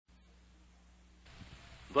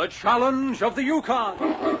The challenge of the Yukon.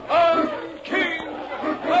 I'm King,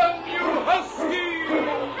 and you husky!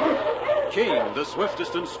 King, the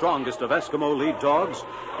swiftest and strongest of Eskimo lead dogs,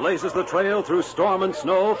 blazes the trail through storm and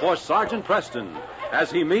snow for Sergeant Preston as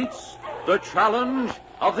he meets the challenge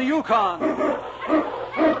of the Yukon.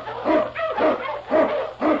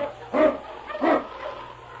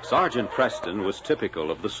 Sergeant Preston was typical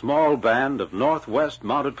of the small band of Northwest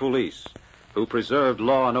Mounted Police who preserved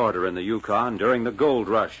law and order in the Yukon during the gold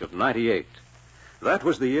rush of '98. That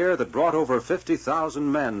was the year that brought over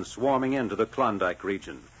 50,000 men swarming into the Klondike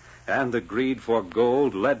region, and the greed for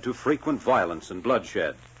gold led to frequent violence and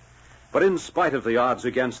bloodshed. But in spite of the odds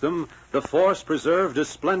against them, the force preserved a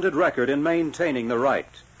splendid record in maintaining the right.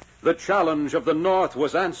 The challenge of the North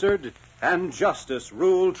was answered, and justice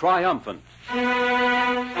ruled triumphant.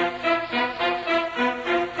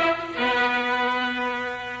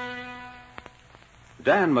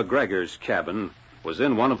 Dan McGregor's cabin was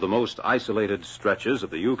in one of the most isolated stretches of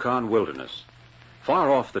the Yukon wilderness.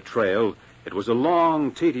 Far off the trail, it was a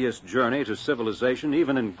long, tedious journey to civilization,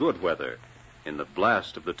 even in good weather. In the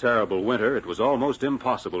blast of the terrible winter, it was almost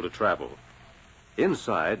impossible to travel.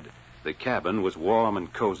 Inside, the cabin was warm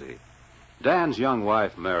and cozy. Dan's young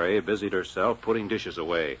wife, Mary, busied herself putting dishes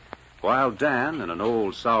away, while Dan and an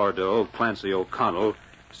old sourdough, Clancy O'Connell,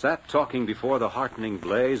 sat talking before the heartening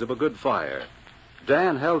blaze of a good fire.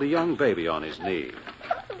 Dan held a young baby on his knee.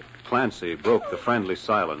 Clancy broke the friendly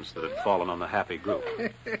silence that had fallen on the happy group.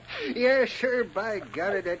 Yes, sir, by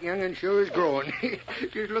golly, that young'un sure is growing.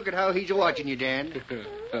 Just look at how he's watching you, Dan.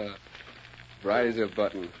 Bright as a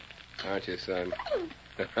button, aren't you, son?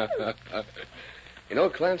 You know,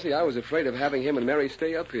 Clancy, I was afraid of having him and Mary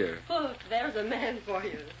stay up here. Look, there's a man for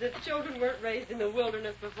you. The children weren't raised in the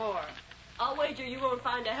wilderness before. I'll wager you won't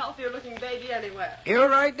find a healthier-looking baby anywhere. You're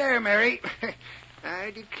right there, Mary.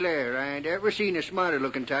 I declare, I ain't ever seen a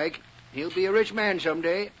smarter-looking tyke. He'll be a rich man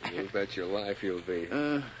someday. You bet your life you'll be.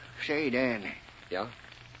 Say, Dan. Yeah?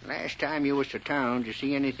 Last time you was to town, did you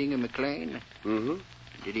see anything of McLean? Mm-hmm.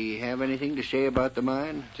 Did he have anything to say about the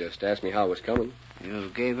mine? Just asked me how it was coming.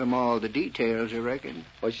 You gave him all the details, I reckon.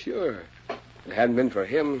 Well, sure. If it hadn't been for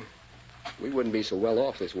him, we wouldn't be so well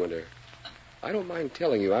off this winter. I don't mind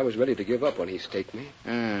telling you I was ready to give up when he staked me.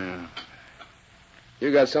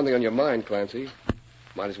 You got something on your mind, Clancy.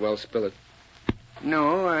 Might as well spill it.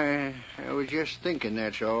 No, I was just thinking,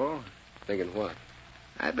 that's all. Thinking what?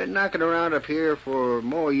 I've been knocking around up here for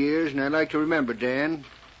more years than I like to remember, Dan.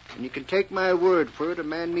 And you can take my word for it, a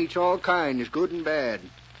man meets all kinds, good and bad.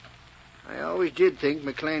 I always did think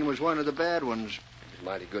McLean was one of the bad ones. He's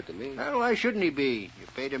mighty good to me. Well, why shouldn't he be? You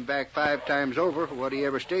paid him back 5 times over for what he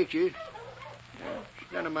ever staked you.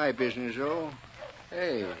 It's none of my business, though.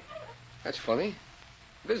 Hey, that's funny.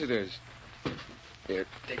 Visitors. Here,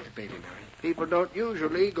 take the baby, Mary. People don't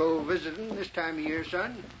usually go visiting this time of year,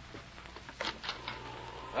 son.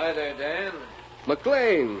 Hi there, Dan.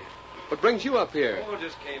 McLean, what brings you up here? Oh,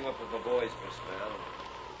 just came up with my boys for a spell.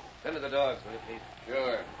 Send to the dogs, will you, Pete?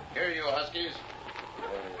 Sure. Here you, Huskies.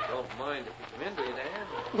 Don't mind if we come in, do you, Dan?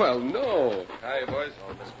 Well, no. Hi, boys.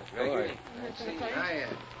 Oh, Miss McGregor. Hiya.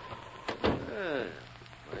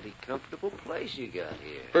 Mighty comfortable place you got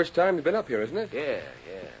here. First time you've been up here, isn't it? Yeah.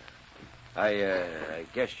 I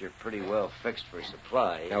guess you're pretty well fixed for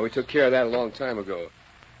supplies. Now, we took care of that a long time ago.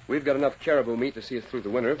 We've got enough caribou meat to see us through the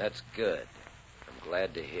winter. That's good. I'm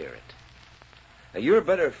glad to hear it. Now, you're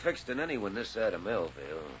better fixed than anyone this side of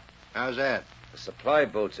Melville. How's that? The supply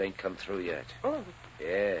boats ain't come through yet. Oh, Yeah,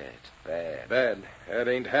 it's bad. Bad. That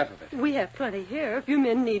ain't half of it. we have plenty here. If you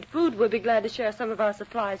men need food, we'll be glad to share some of our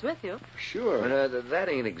supplies with you. Sure. But, that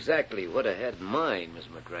ain't exactly what I had in mind, Miss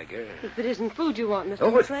McGregor. If it isn't food you want, Mr.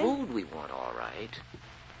 Oh, it's McLean. food we want, all right.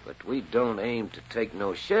 But we don't aim to take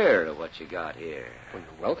no share of what you got here. Well,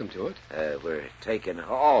 you're welcome to it. We're taking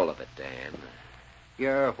all of it, Dan.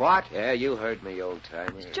 You're what? Yeah, you heard me,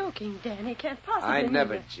 old-timer. He's joking, Dan. He can't possibly I mean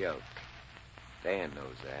never it. joke. Dan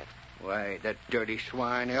knows that. Why, that dirty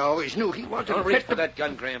swine. I always knew he wanted Don't to reach rip for that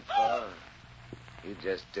gun, Grandpa. You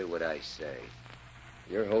just do what I say.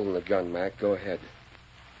 You're holding the gun, Mac. Go ahead.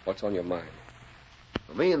 What's on your mind?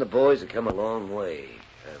 Well, me and the boys have come a long way.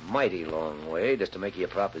 A mighty long way, just to make you a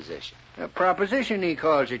proposition. A proposition, he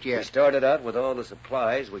calls it, We yes. started out with all the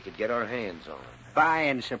supplies we could get our hands on.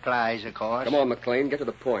 Buying supplies, of course. Come on, McLean. Get to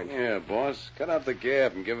the point. Yeah, boss. Cut out the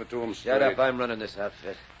gab and give it to him straight. Shut up, I'm running this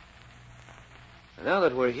outfit. And now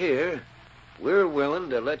that we're here, we're willing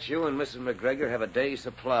to let you and Mrs. McGregor have a day's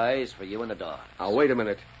supplies for you and the dog. Now, wait a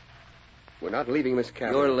minute. We're not leaving this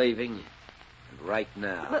cabin. You're leaving. And right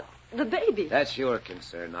now. But the baby. That's your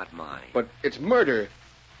concern, not mine. But it's murder.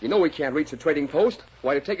 You know we can't reach the trading post.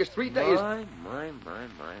 Why, it'd take us 3 days. My.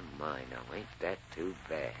 Now, ain't that too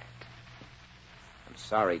bad? I'm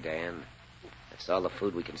sorry, Dan. That's all the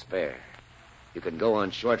food we can spare. You can go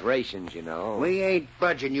on short rations, you know. We ain't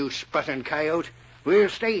budging, you sputting coyote. We'll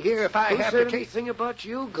stay here if I Who have said to take... anything about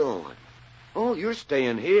you going? Oh, you're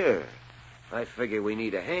staying here. I figure we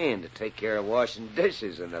need a hand to take care of washing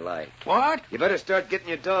dishes and the like. What? You better start getting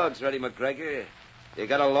your dogs ready, McGregor. You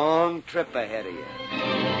got a long trip ahead of you.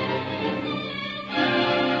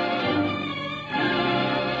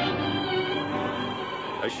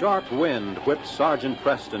 A sharp wind whipped Sergeant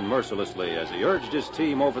Preston mercilessly as he urged his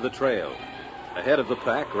team over the trail. Ahead of the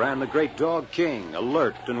pack ran the great dog King,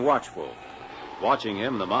 alert and watchful. Watching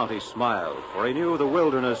him, the Mountie smiled, for he knew the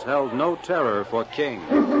wilderness held no terror for King.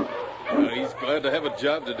 He's glad to have a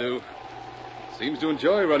job to do. Seems to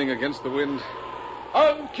enjoy running against the wind.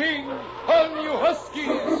 On, King! On, you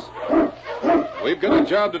huskies! We've got a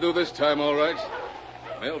job to do this time, all right.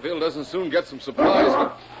 Melville doesn't soon get some supplies,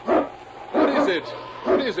 but... What is it?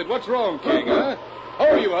 What is it? What's wrong, King, huh?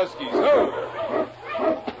 Ho, you huskies, ho!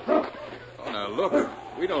 Oh, now, look.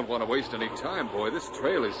 We don't want to waste any time, boy. This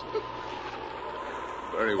trail is...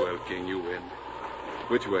 Very well, King, you win.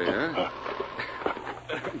 Which way, huh?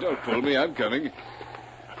 Don't pull me, I'm coming.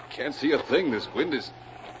 Can't see a thing. This wind is...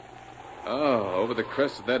 Oh, over the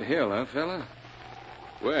crest of that hill, huh, fella?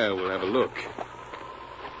 Well, we'll have a look.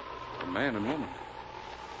 A man and woman.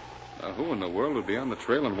 Now, who in the world would be on the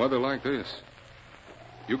trail in weather like this?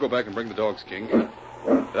 You go back and bring the dogs, King.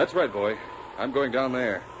 That's right, boy. I'm going down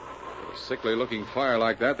there. With a sickly-looking fire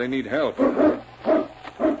like that, they need help.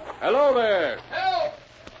 Hello there! Help!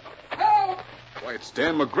 Help! Why, it's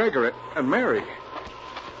Dan McGregor and Mary.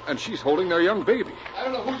 And she's holding their young baby. I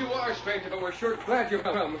don't know who you are, stranger, but we're sure glad you've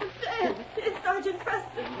come. Dan, it's Sergeant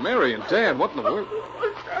Preston. Mary and Dan, what in the world?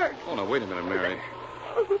 Sir. Oh, now, wait a minute, Mary.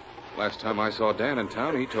 Last time I saw Dan in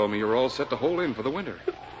town, he told me you were all set to hole in for the winter.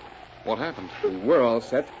 What happened? We're all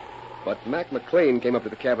set. But Mac McLean came up to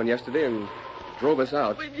the cabin yesterday and drove us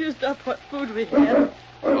out. We've used up what food we had.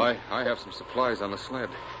 Well, I have some supplies on the sled.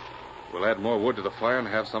 We'll add more wood to the fire and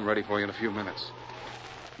have some ready for you in a few minutes.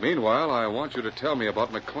 Meanwhile, I want you to tell me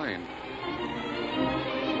about McLean.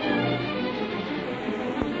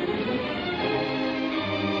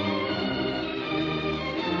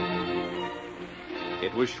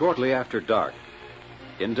 It was shortly after dark.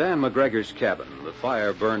 In Dan McGregor's cabin, the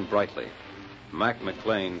fire burned brightly. Mac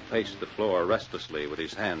McLean paced the floor restlessly with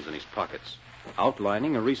his hands in his pockets,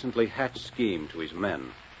 outlining a recently hatched scheme to his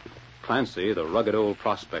men. Clancy, the rugged old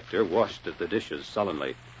prospector, washed at the dishes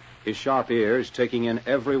sullenly, his sharp ears taking in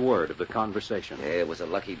every word of the conversation. Yeah, it was a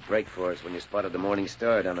lucky break for us when you spotted the Morning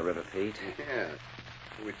Star down the river, Pete. Yeah.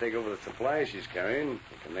 If we take over the supplies she's carrying,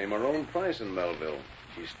 we can name our own price in Melville.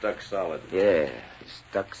 She's stuck solid. Yeah,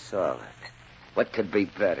 stuck solid. What could be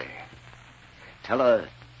better? I'll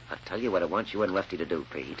tell you what I want you and Lefty to do,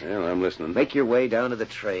 Pete. Well, I'm listening. Make your way down to the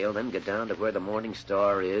trail, then get down to where the Morning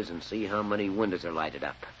Star is and see how many windows are lighted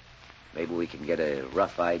up. Maybe we can get a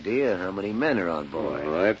rough idea how many men are on board.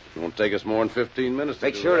 All right. It won't take us more than 15 minutes to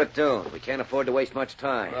Make do sure that. it don't. We can't afford to waste much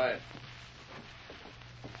time. Right.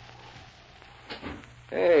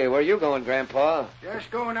 Hey, where you going, Grandpa?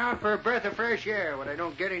 Just going out for a breath of fresh air. What I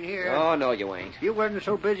don't get in here... Oh, no, you ain't. If you wasn't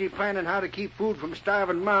so busy planning how to keep food from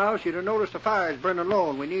starving mouths, you'd have noticed the fire's burning low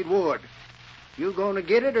and we need wood. You going to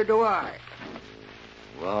get it or do I?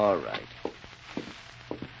 All right.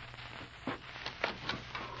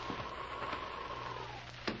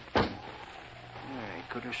 I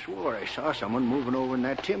could have swore I saw someone moving over in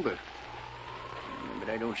that timber. But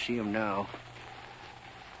I don't see him now.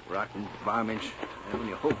 Rotten varmints. I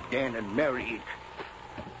only hope Dan and Mary...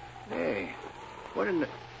 Hey, what in the...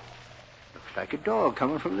 Looks like a dog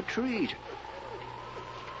coming from the trees.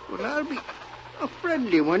 Well, I'll be a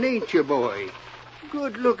friendly one, ain't you, boy?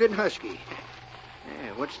 Good-looking husky.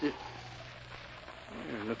 Yeah, what's the...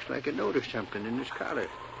 Yeah, looks like a note or something in his collar.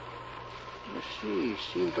 Let's see,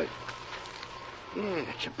 seems like... Yeah,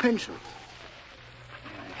 it's a pencil.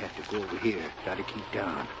 I have to go over here. Got to keep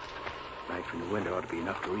down. Light from the window ought to be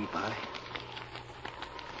enough to read by.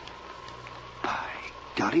 By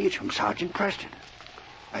golly, it's from Sergeant Preston.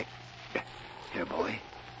 Here, boy.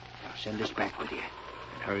 Now send this back with you.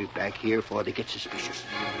 And hurry back here before they get suspicious.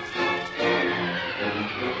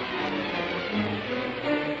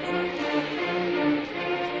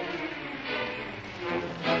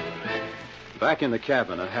 Back in the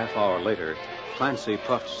cabin a half hour later, Clancy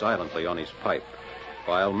puffed silently on his pipe,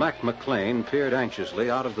 while Mac McLean peered anxiously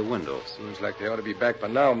out of the window. Seems like they ought to be back by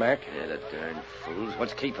now, Mac. Yeah, the darn fools.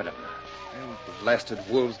 What's keeping them? Them blasted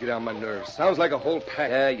wolves get on my nerves. Sounds like a whole pack.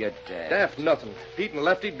 Yeah, you're dead. Daft nothing. Pete and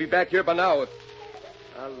Lefty'd be back here by now.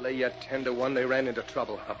 I'll lay you 10-1 they ran into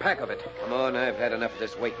trouble. A pack of it. Come on, I've had enough of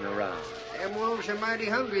this waiting around. Them wolves are mighty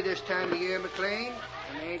hungry this time of year, McLean.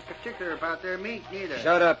 And they ain't particular about their meat, neither.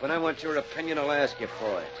 Shut up. When I want your opinion, I'll ask you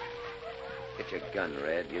for it. Get your gun,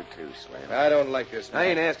 Red. You too, Slim. I don't like this, man. I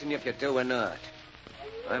ain't asking you if you do or not.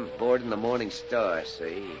 I'm boarding the Morning Star,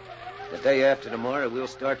 see? The day after tomorrow, we'll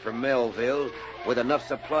start for Melville with enough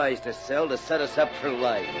supplies to sell to set us up for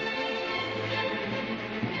life.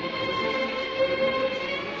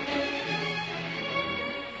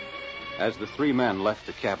 As the three men left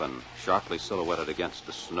the cabin, sharply silhouetted against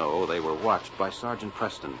the snow, they were watched by Sergeant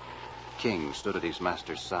Preston. King stood at his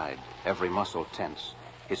master's side, every muscle tense,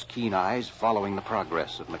 his keen eyes following the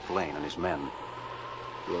progress of McLean and his men.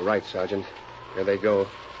 You're right, Sergeant. Here they go.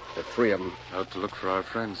 There are 3 of them. Out to look for our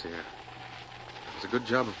friends here. It's a good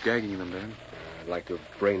job of gagging them, Dan. I'd like to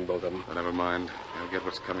have brained both of them. But never mind. They'll get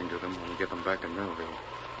what's coming to them when we get them back to Melville.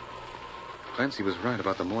 Clancy was right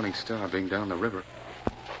about the Morning Star being down the river.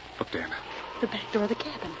 Look, Dan. The back door of the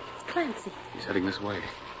cabin. It's Clancy. He's heading this way.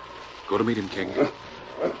 Go to meet him, King.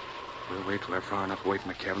 We'll wait till they're far enough away from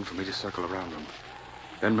the cabin for me to circle around them.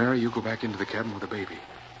 Then, Mary, you go back into the cabin with the baby.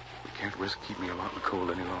 We can't risk keeping you out in the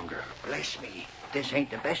cold any longer. Bless me. This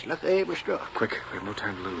ain't the best luck I ever struck. Quick, we have no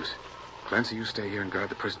time to lose. Clancy, you stay here and guard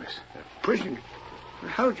the prisoners. Prisoner?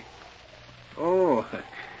 How'd you... Oh,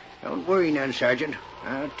 don't worry none, Sergeant.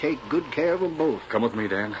 I'll take good care of them both. Come with me,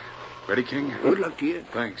 Dan. Ready, King? Good luck to you.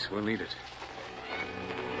 Thanks. We'll need it.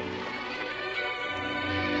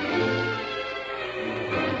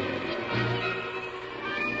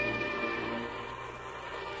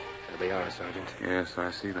 There they are, Sergeant. Yes,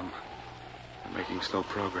 I see them. They're making slow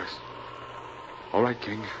progress. All right,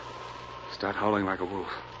 King. Start howling like a wolf.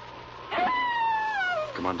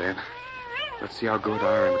 Come on, Dan. Let's see how good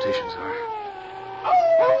our imitations are.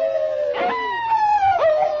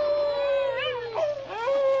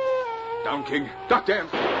 Down, King. Duck, Dan.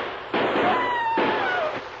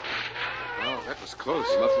 Oh, that was close.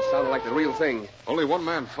 Must have sounded like the real thing. Only one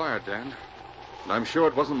man fired, Dan. And I'm sure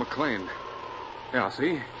it wasn't McLean. Yeah,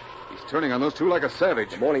 see? He's turning on those 2 like a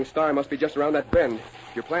savage. The Morning Star must be just around that bend.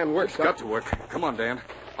 If your plan works... It's got to work. Come on, Dan.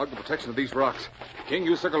 Hug the protection of these rocks. King,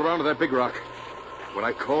 you circle around to that big rock. When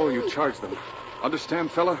I call, you charge them.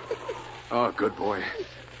 Understand, fella? Oh, good boy.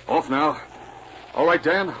 Off now. All right,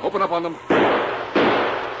 Dan. Open up on them.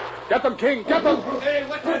 Get them, King. Get them. Hey,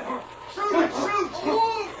 what's that? Shoot it!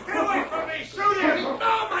 Shoot! Get away from me! Shoot him!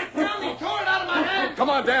 Oh, my gun! He tore it out of my hand! Come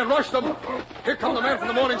on, Dan. Rush them. Here come the men from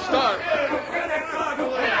the Morning Star.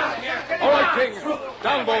 All right, King.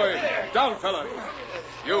 Down, boy. Down, fella.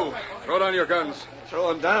 You, throw down your guns.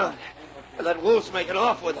 Throw him down. That wolf's making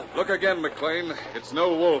off with him. Look again, McLean. It's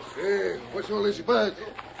no wolf. Hey, what's all this about?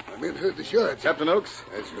 My men heard the shots. Captain Oakes?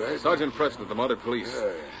 That's right. Sergeant Preston of the Mounted Police.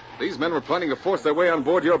 These men were planning to force their way on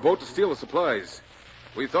board your boat to steal the supplies.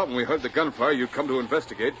 We thought when we heard the gunfire you'd come to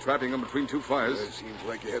investigate, trapping them between 2 fires. It seems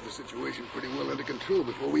like you had the situation pretty well under control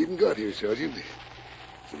before we even got here, Sergeant.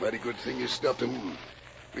 It's a mighty good thing you stopped them.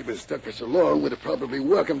 We've been stuck for so long, we'd have probably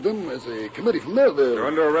welcomed them as a committee from Melville. You're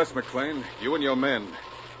under arrest, McLean. You and your men.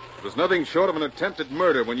 It was nothing short of an attempted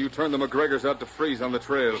murder when you turned the McGregors out to freeze on the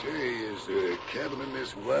trail. Say, is there a cabin in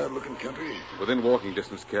this wild-looking country? Within walking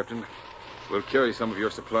distance, Captain. We'll carry some of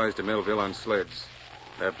your supplies to Melville on sleds.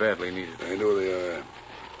 They're badly needed. I know they are.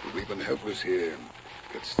 But we've been helpless here.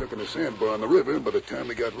 Got stuck in a sandbar on the river. By the time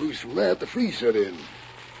we got loose from that, the freeze set in.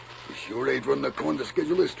 We sure ain't running the corn to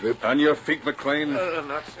schedule this trip. On your feet, McLean.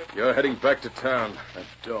 Not so. You're heading back to town.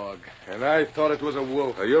 A dog. And I thought it was a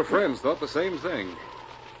wolf. Your friends thought the same thing.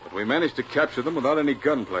 But we managed to capture them without any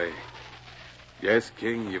gunplay. Yes,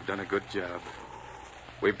 King, you've done a good job.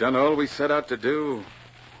 We've done all we set out to do,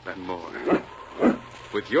 and more.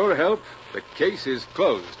 With your help, the case is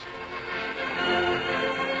closed.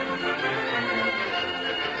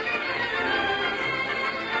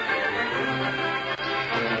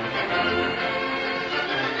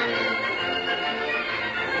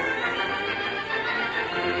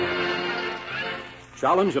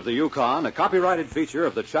 Challenge of the Yukon, a copyrighted feature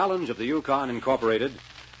of the Challenge of the Yukon Incorporated,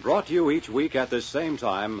 brought to you each week at this same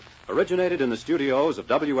time, originated in the studios of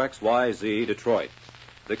WXYZ Detroit.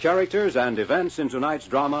 The characters and events in tonight's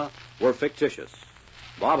drama were fictitious.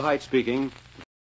 Bob Height speaking.